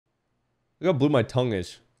Look how blue my tongue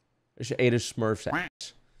is. I just ate a Smurf's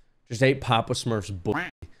ass. Just ate Papa Smurf's butt.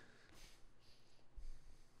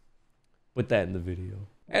 Put that in the video.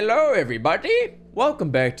 Hello, everybody. Welcome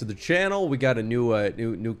back to the channel. We got a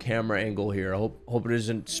new camera angle here. I hope it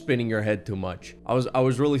isn't spinning your head too much. I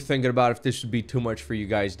was really thinking about if this would be too much for you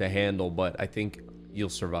guys to handle, but I think you'll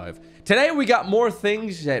survive. Today we got more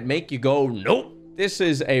things that make you go nope. This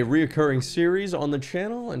is a reoccurring series on the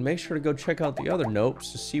channel, and make sure to go check out the other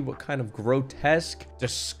nopes to see what kind of grotesque,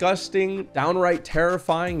 disgusting, downright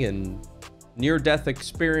terrifying, and near-death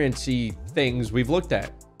experience-y things we've looked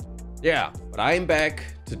at. Yeah, but I'm back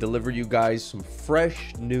to deliver you guys some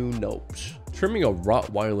fresh new nopes. Trimming a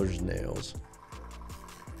Rottweiler's nails.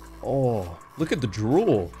 Oh, look at the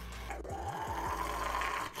drool.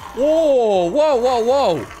 Whoa, whoa, whoa,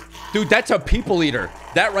 whoa. Dude, that's a people eater.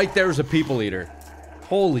 That right there is a people eater.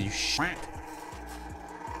 Holy shit.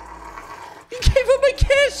 He gave him a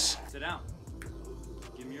kiss. Sit down.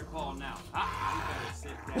 Give me your paw now.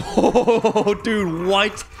 Sit down. Oh, dude,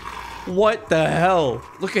 what? What the hell?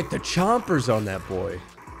 Look at the chompers on that boy.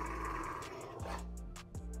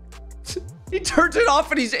 He turns it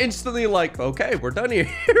off and he's instantly like, okay, we're done here.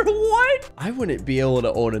 What? I wouldn't be able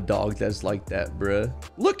to own a dog that's like that, bruh.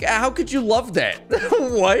 Look, how could you love that?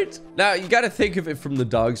 What? Now, you got to think of it from the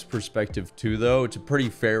dog's perspective too, though. It's a pretty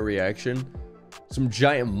fair reaction. Some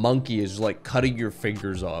giant monkey is like cutting your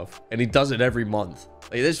fingers off, and he does it every month.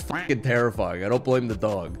 Like, this is fucking terrifying. I don't blame the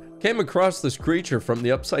dog. Came across this creature from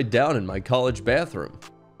the upside down in my college bathroom.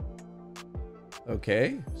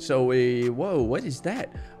 Okay, so whoa, what is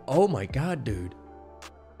that? Oh my god, dude.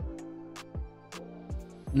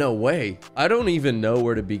 No way. I don't even know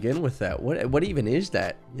where to begin with that. What even is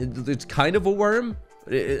that? It's kind of a worm.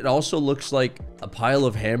 It also looks like a pile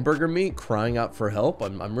of hamburger meat crying out for help.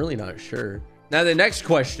 I'm really not sure. Now the next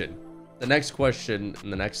question and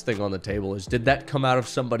the next thing on the table is, did that come out of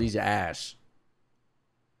somebody's ass?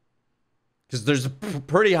 Because there's a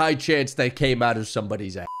pretty high chance they came out of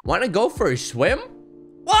somebody's ass. Want to go for a swim?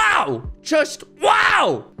 Wow! Just wow!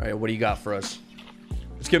 All right, what do you got for us?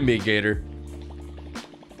 Let's give me a gator.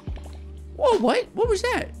 Whoa, what? What was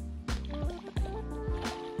that?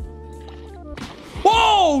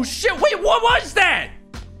 Whoa, shit! Wait, what was that?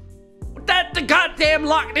 That the goddamn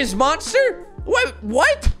Loch Ness monster?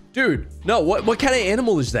 What? Dude, no, what kind of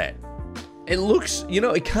animal is that? It looks, you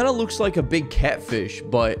know, it kind of looks like a big catfish,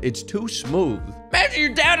 but it's too smooth. Imagine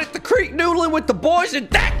you're down at the creek noodling with the boys and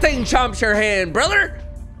that thing chomps your hand, brother.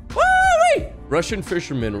 Woo-wee! Russian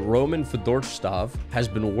fisherman Roman Fedorstov has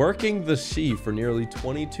been working the sea for nearly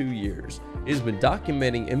 22 years. He has been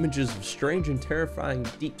documenting images of strange and terrifying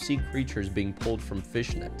deep-sea creatures being pulled from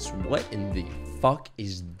fish nets. What in the fuck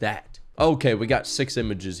is that? Okay, we got 6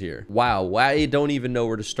 images here. Wow, I don't even know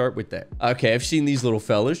where to start with that. Okay, I've seen these little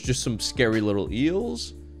fellas, just some scary little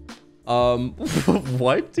eels.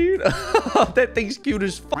 What, dude? That thing's cute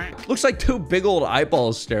as fuck. Looks like 2 big old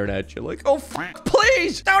eyeballs staring at you. Like, oh, fuck,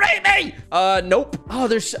 please, don't eat me! Nope. Oh,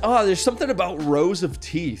 there's something about rows of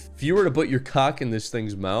teeth. If you were to put your cock in this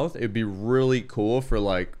thing's mouth, it'd be really cool for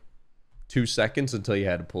like 2 seconds until you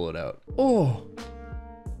had to pull it out. Oh.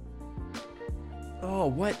 Oh,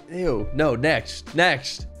 what? Ew. No, next.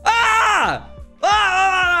 Ah!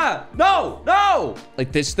 Ah! No!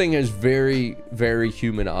 Like, this thing has very, very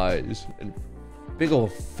human eyes and big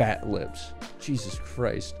old fat lips. Jesus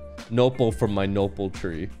Christ. Nopal from my nopal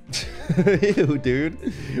tree. Ew, dude.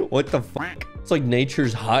 What the fuck? It's like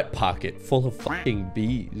nature's hot pocket full of fucking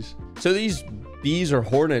bees. So these bees or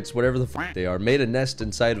hornets, whatever the fuck they are, made a nest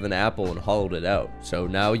inside of an apple and hollowed it out. So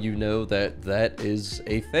now you know that that is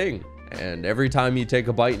a thing. And every time you take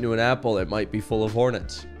a bite into an apple, it might be full of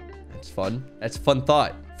hornets. That's fun. That's a fun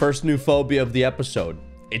thought. First new phobia of the episode.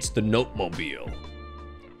 It's the Nopemobile.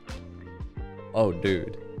 Oh,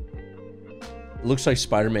 dude. It looks like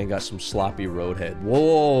Spider-Man got some sloppy roadhead.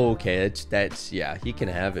 Whoa, okay. That's yeah, he can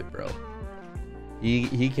have it, bro.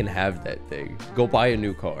 He can have that thing. Go buy a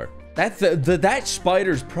new car. That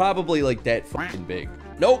spider's probably like that fucking big.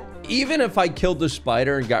 Nope. Even if I killed the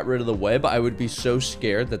spider and got rid of the web, I would be so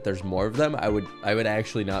scared that there's more of them. I would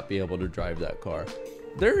actually not be able to drive that car.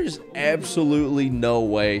 There is absolutely no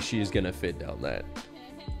way she's gonna fit down that.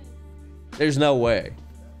 There's no way.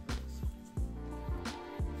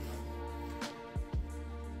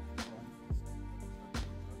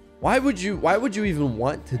 Why would you even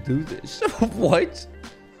want to do this? What?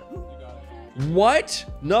 What?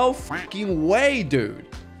 No fucking way, dude.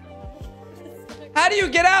 How do you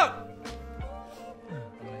get out?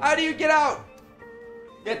 How do you get out?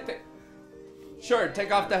 Sure,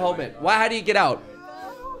 take off the helmet. How do you get out?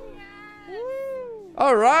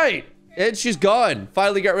 All right. And she's gone.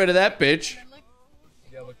 Finally got rid of that bitch.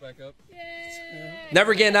 Yeah, look back up.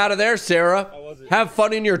 Never getting out of there, Sarah. Have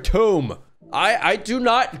fun in your tomb. I do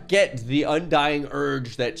not get the undying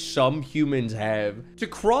urge that some humans have to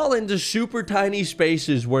crawl into super tiny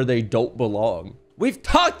spaces where they don't belong. We've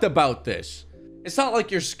talked about this. It's not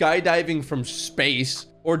like you're skydiving from space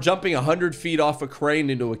or jumping 100 feet off a crane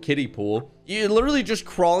into a kiddie pool. You're literally just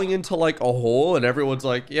crawling into like a hole and everyone's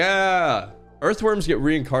like, yeah. Earthworms get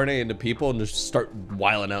reincarnated into people and just start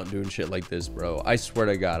wilding out and doing shit like this, bro. I swear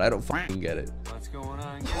to God, I don't fucking get it. What's going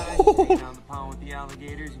on, guys? Taking down the pond with the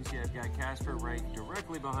alligators. You can see I've got Casper right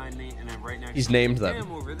directly behind me, and then right next He's to named them.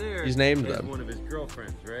 him over there. He's named is them. one of his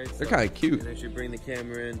girlfriends, right? They're kind of cute. And I should bring the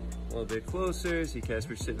camera in a little bit closer. See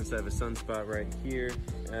Casper sitting inside of a sunspot right here.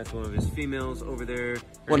 And that's one of his females over there.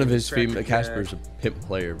 One of his female. Casper's a pimp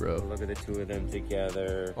player, bro. Look at the two of them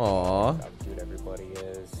together. Aw. How cute everybody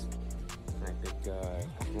is. That big guy.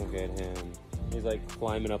 Look at him. He's like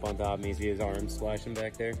climbing up on top of me. See his arms splashing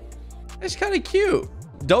back there? It's kind of cute.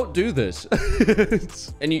 Don't do this.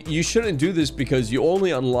 And you shouldn't do this because you only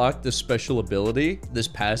unlock the special ability, this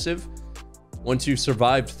passive, once you've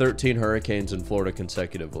survived 13 hurricanes in Florida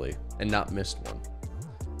consecutively and not missed one.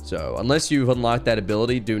 So unless you've unlocked that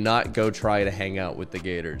ability, do not go try to hang out with the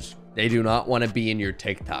gators. They do not want to be in your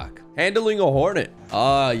TikTok. Handling a hornet.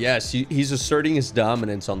 Ah, yes, he's asserting his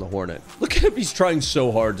dominance on the hornet. Look at him, he's trying so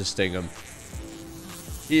hard to sting him.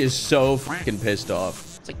 He is so fucking pissed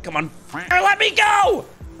off. It's like, come on, let me go!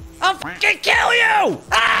 I'll fucking kill you!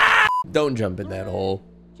 Ah! Don't jump in that hole.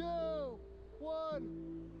 2, 1,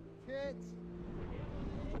 hit.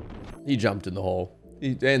 He jumped in the hole.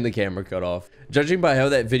 And the camera cut off. Judging by how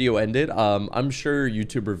that video ended, I'm sure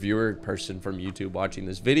YouTube reviewer person from YouTube watching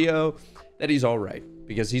this video that he's all right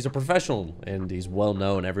because he's a professional and he's well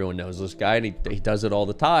known. Everyone knows this guy and he does it all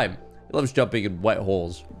the time. He loves jumping in wet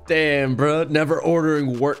holes. Damn, bro. Never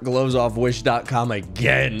ordering work gloves off wish.com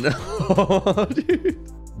again. Dude.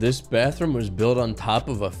 This bathroom was built on top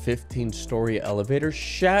of a 15-story elevator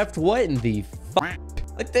shaft. What in the fuck?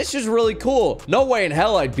 Like, this is really cool. No way in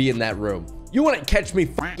hell I'd be in that room. You wouldn't catch me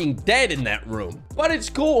fucking dead in that room. But it's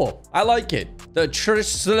cool. I like it. The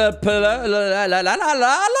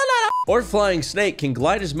or flying snake can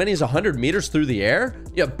glide as many as 100 meters through the air?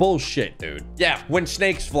 Yeah, bullshit, dude. Yeah, when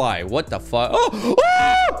snakes fly. What the fuck? Oh!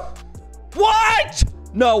 Ah! What?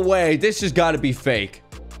 No way. This has got to be fake.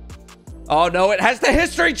 Oh, no, it has the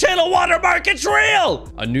History Channel watermark. It's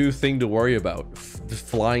real. A new thing to worry about.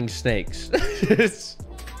 Flying snakes.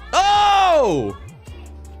 Oh!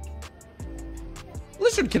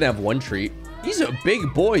 Lizard can have one treat. He's a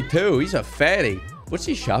big boy too. He's a fatty. What's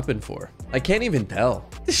he shopping for? I can't even tell.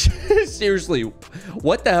 Seriously,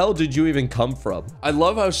 what the hell did you even come from? I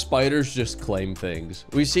love how spiders just claim things.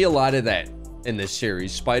 We see a lot of that in this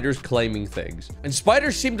series. Spiders claiming things. And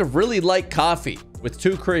spiders seem to really like coffee with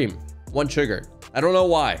 2 cream, 1 sugar. I don't know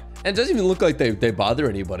why. And it doesn't even look like they bother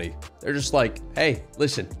anybody. They're just like, hey,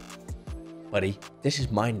 listen, buddy, this is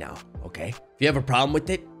mine now, okay? If you have a problem with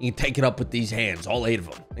it, you can take it up with these hands, all 8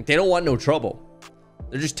 of them. Like, they don't want no trouble.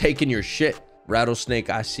 They're just taking your shit.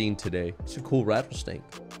 Rattlesnake I seen today. It's a cool rattlesnake.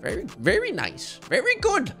 Very, very nice. Very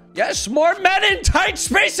good. Yes, more men in tight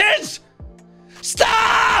spaces!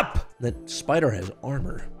 Stop! That spider has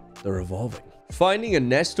armor. They're evolving. Finding a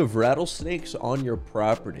nest of rattlesnakes on your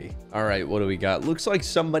property. All right, what do we got? Looks like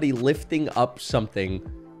somebody lifting up something.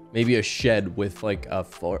 Maybe a shed with like a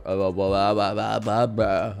floor. Oh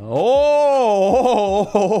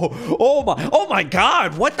my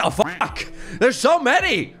God, what the fuck? There's so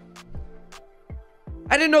many.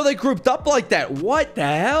 I didn't know they grouped up like that. What the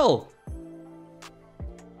hell?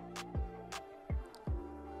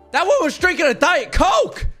 That one was drinking a Diet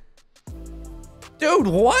Coke. Dude,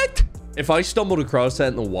 what? If I stumbled across that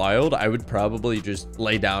in the wild, I would probably just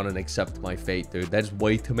lay down and accept my fate, dude. That's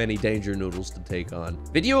way too many danger noodles to take on.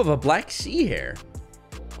 Video of a black sea hare.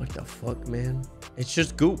 What the fuck, man? It's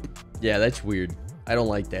just goop. Yeah, that's weird. I don't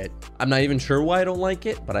like that. I'm not even sure why I don't like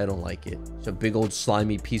it, but I don't like it. It's a big old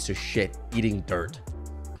slimy piece of shit eating dirt.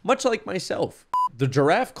 Much like myself. The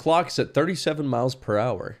giraffe clocks at 37 miles per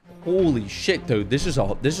hour. Holy shit, dude. This is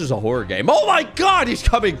a horror game. Oh my God, he's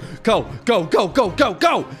coming. Go, go, go, go, go,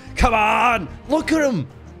 go. Come on. Look at him.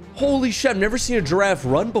 Holy shit, I've never seen a giraffe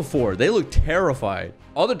run before. They look terrified.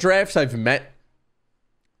 All the giraffes I've met,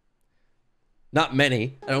 not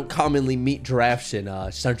many. I don't commonly meet giraffes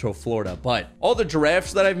in Central Florida, but all the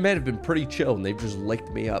giraffes that I've met have been pretty chill and they've just licked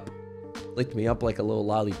me up. Licked me up like a little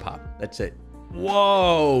lollipop. That's it.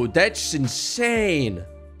 Whoa, that's insane.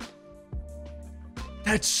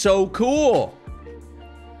 That's so cool.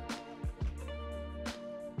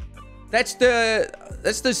 That's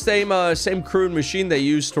the same crew and machine they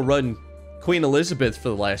used to run Queen Elizabeth for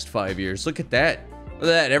the last 5 years. Look at that. Look at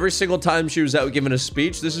that. Every single time she was out giving a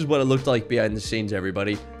speech, this is what it looked like behind the scenes,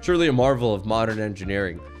 everybody. Truly a marvel of modern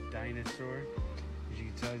engineering. Dinosaur. As you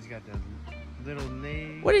can tell, he's got the little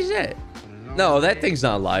leg. What is that? No, that thing's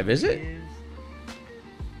not alive, is it?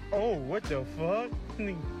 Oh, what the fuck?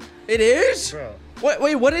 It is? Bro.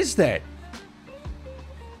 Wait, what is that?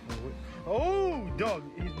 Oh, dog,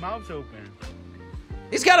 his mouth's open.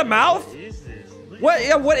 He's got a mouth? What is this? What?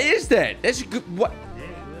 Yeah, what is that? That's a good. What?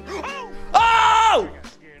 Oh!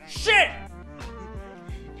 Shit!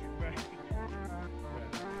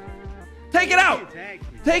 Take it out!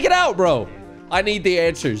 Take it out, bro! I need the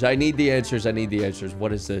answers. I need the answers. I need the answers.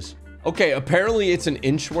 What is this? Okay, apparently it's an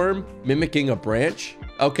inchworm mimicking a branch.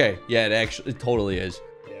 Okay, yeah, it totally is.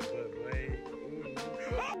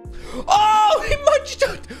 Oh, he munched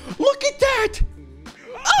it! Look at that!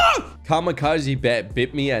 Oh! Kamikaze bat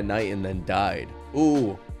bit me at night and then died.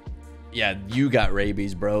 Ooh. Yeah, you got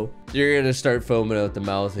rabies, bro. You're gonna start foaming out the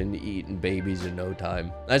mouth and eating babies in no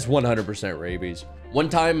time. That's 100% rabies. One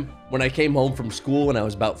time when I came home from school when I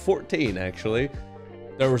was about 14, actually,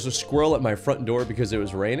 there was a squirrel at my front door because it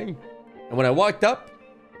was raining. And when I walked up,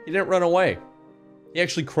 he didn't run away. He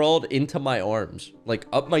actually crawled into my arms, like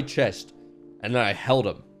up my chest, and then I held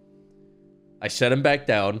him. I set him back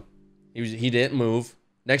down. He didn't move.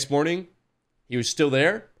 Next morning, he was still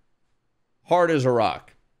there, hard as a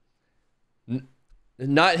rock.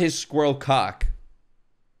 Not his squirrel cock.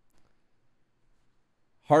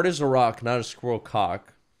 Hard as a rock, not a squirrel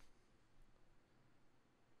cock.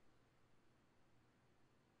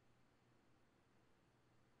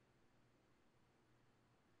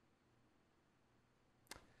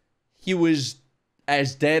 He was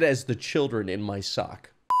as dead as the children in my sock.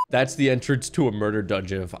 That's the entrance to a murder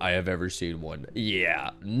dungeon if I have ever seen one. Yeah.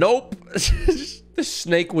 Nope. The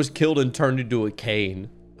snake was killed and turned into a cane.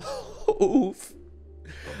 Oof.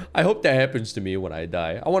 I hope that happens to me when I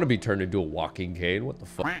die. I want to be turned into a walking cane. What the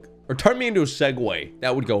fuck? Or turn me into a Segway.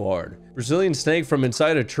 That would go hard. Brazilian snake from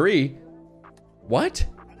inside a tree. What?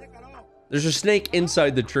 There's a snake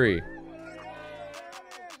inside the tree.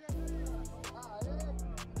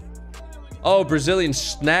 Oh, Brazilian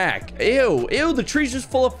snack. Ew, ew, the tree's just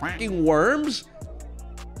full of fucking worms?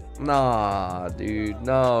 Nah, dude.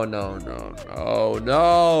 No, no, no, no,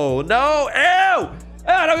 no, no, ew!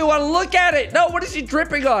 I don't even want to look at it. No, what is he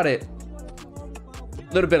dripping on it?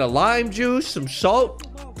 A little bit of lime juice, some salt.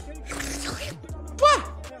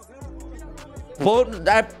 Bon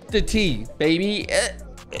appetit, baby.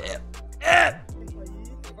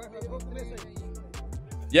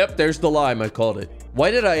 Yep, there's the lime. I called it. Why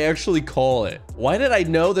did I actually call it? Why did I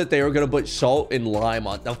know that they were gonna put salt and lime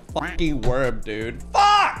on the fucking worm, dude?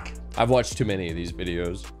 Fuck! I've watched too many of these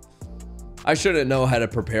videos. I shouldn't know how to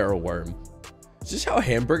prepare a worm. Is this how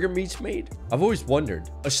hamburger meat's made? I've always wondered.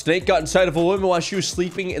 A snake got inside of a woman while she was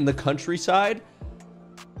sleeping in the countryside?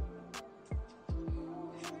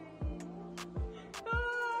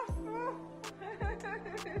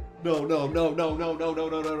 No, no, no, no, no, no, no, no,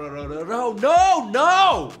 no, no, no, no, no, no,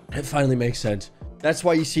 no! It finally makes sense. That's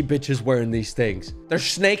why you see bitches wearing these things. They're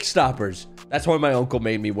snake stoppers. That's why my uncle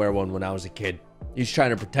made me wear one when I was a kid. He was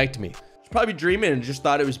trying to protect me. He's probably dreaming and just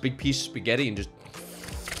thought it was a big piece of spaghetti and just...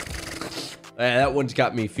 that one's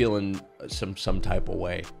got me feeling some type of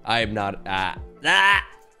way. I am not... That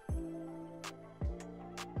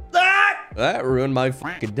ruined my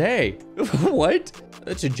fucking day. What?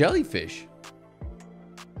 That's a jellyfish.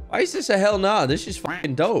 Why is this a hell nah? This is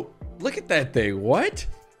fucking dope. Look at that thing. What?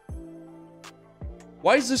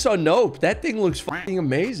 Why is this on Nope? That thing looks fucking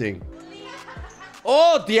amazing.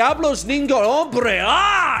 Oh, Diablos Ningo Hombre.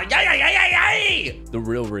 Ah! Yay, yay, yay, yay, yay! The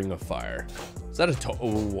real Ring of Fire. Is that a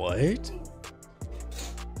what?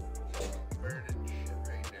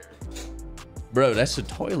 Bro, that's a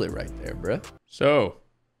toilet right there, bro. So,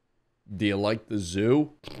 do you like the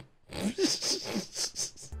zoo?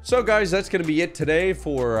 So guys, that's gonna be it today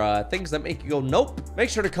for things that make you go nope. Make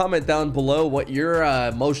sure to comment down below what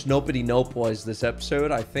your most nopety nope was this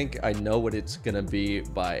episode. I think I know what it's gonna be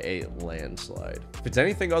by a landslide. If it's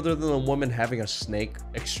anything other than a woman having a snake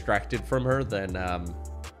extracted from her, then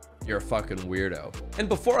you're a fucking weirdo. And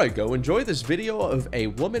before I go, enjoy this video of a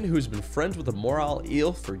woman who's been friends with a morale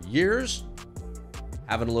eel for years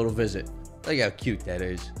having a little visit. Look how cute that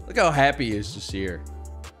is. Look how happy he is to see her.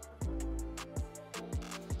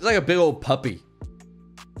 It's like a big old puppy.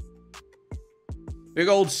 Big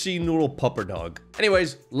old sea noodle pupper dog.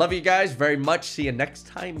 Anyways, love you guys very much. See you next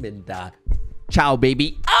time and ciao,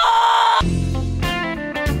 baby. Ah!